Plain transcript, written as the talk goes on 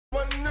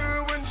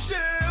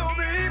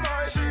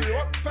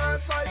Walk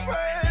past like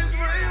praise,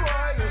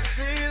 rewind to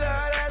see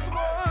that as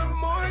one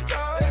more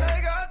time. And I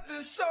got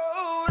this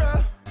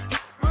soda.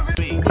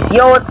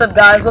 Yo, what's up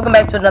guys, welcome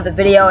back to another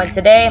video, and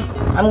today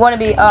I'm going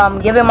to be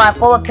giving my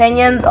full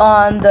opinions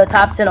on the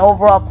top 10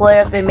 overall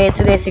players we made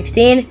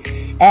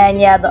 2K16, and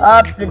yeah, the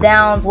ups, the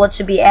downs, what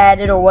should be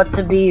added or what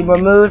should be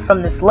removed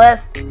from this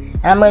list,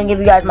 and I'm going to give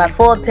you guys my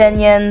full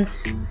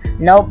opinions.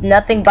 Nope,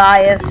 nothing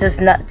biased, just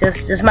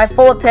my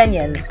full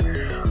opinions.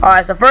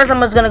 Alright, so first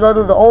I'm just going to go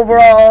through the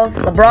overalls.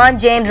 LeBron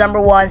James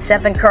number 1,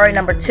 Stephen Curry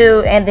number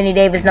 2, Anthony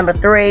Davis number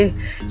 3,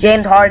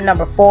 James Harden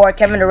number 4,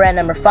 Kevin Durant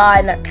number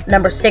 5,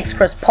 number 6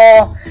 Chris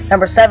Paul,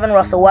 number 7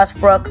 Russell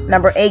Westbrook,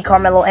 number 8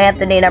 Carmelo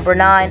Anthony, number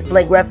 9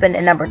 Blake Griffin,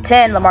 and number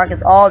 10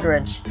 LaMarcus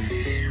Aldridge.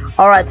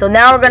 Alright, so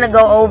now we're going to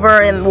go over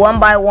them one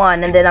by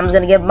one, and then I'm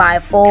going to give my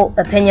full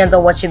opinions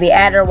on what should be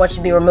added or what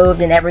should be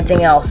removed and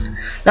everything else.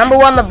 Number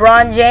 1,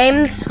 LeBron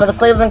James for the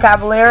Cleveland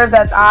Cavaliers.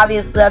 That's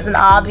an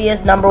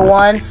obvious number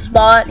 1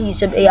 spot. He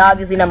should be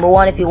obviously number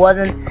 1 if he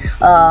wasn't.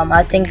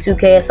 I think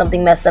 2K has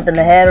something messed up in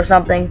the head or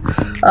something.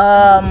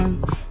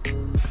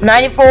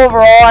 94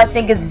 overall, I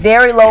think is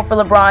very low for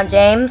LeBron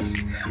James.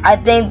 I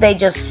think they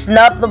just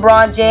snubbed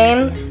LeBron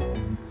James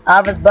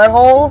out of his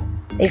butthole.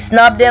 They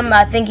snubbed him.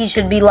 I think he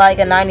should be like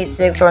a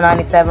 96 or a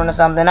 97 or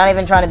something. Not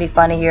even trying to be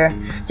funny here.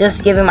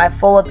 Just giving my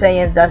full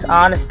opinions. That's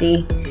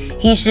honesty.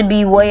 He should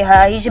be way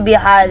high. He should be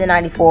higher than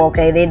 94.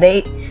 Okay.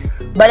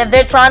 But if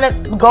they're trying to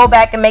go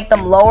back and make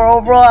them lower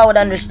overall, I would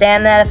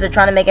understand that. If they're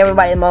trying to make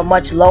everybody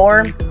much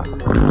lower.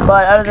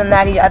 But other than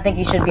that, I think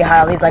he should be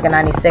high. At least like a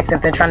 96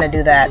 if they're trying to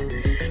do that.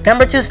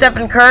 Number 2,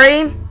 Stephen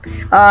Curry.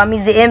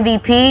 He's the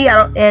MVP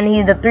and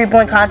he's the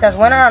 3-point contest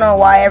winner. I don't know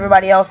why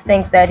everybody else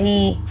thinks that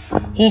he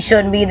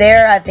shouldn't be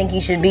there. I think he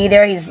should be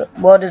there. He's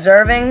well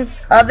deserving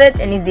of it,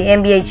 and he's the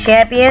NBA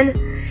champion.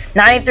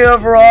 93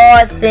 overall,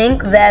 I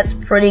think that's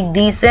pretty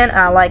decent.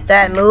 I like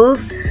that move.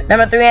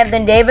 Number 3,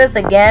 Anthony Davis,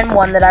 again,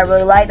 one that I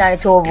really like.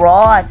 92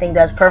 overall, I think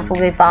that's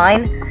perfectly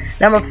fine.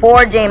 Number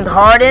 4, James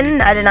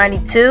Harden, out of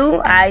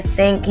 92. I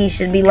think he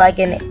should be like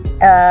an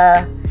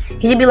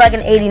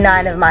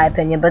 89 in my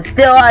opinion, but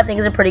still I think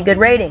it's a pretty good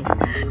rating.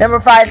 Number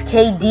 5,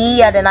 KD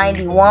out of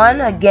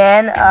 91.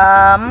 Again,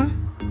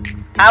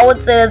 I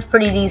would say that's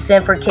pretty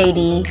decent for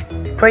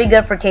KD. Pretty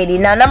good for KD.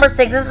 Now number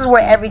 6, this is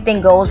where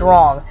everything goes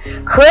wrong.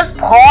 Chris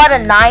Paul to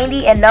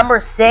 90 and number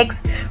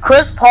 6.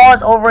 Chris Paul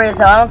is overrated.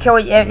 So I don't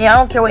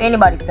care what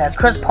anybody says.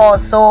 Chris Paul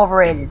is so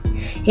overrated.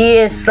 He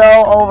is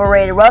so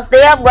overrated.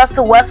 They have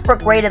Russell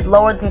Westbrook rated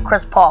lower than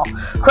Chris Paul.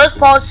 Chris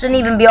Paul shouldn't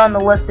even be on the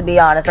list, to be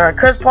honest. Alright,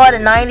 Chris Paul to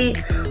 90,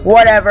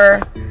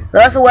 whatever.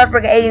 Russell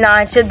Westbrook at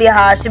 89 should be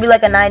high. Should be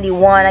like a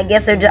 91. I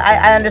guess they're just.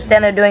 I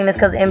understand they're doing this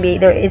because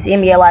it's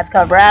NBA Live's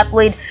cover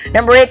athlete.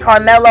 Number 8,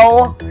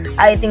 Carmelo.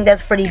 I think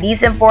that's pretty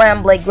decent for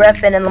him. Blake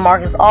Griffin and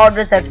LaMarcus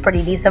Aldridge. That's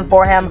pretty decent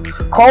for him.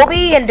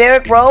 Kobe and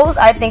Derrick Rose,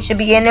 I think should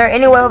be in there.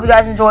 Anyway, hope you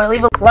guys enjoy.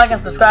 Leave a like and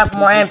subscribe for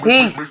more. And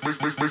peace.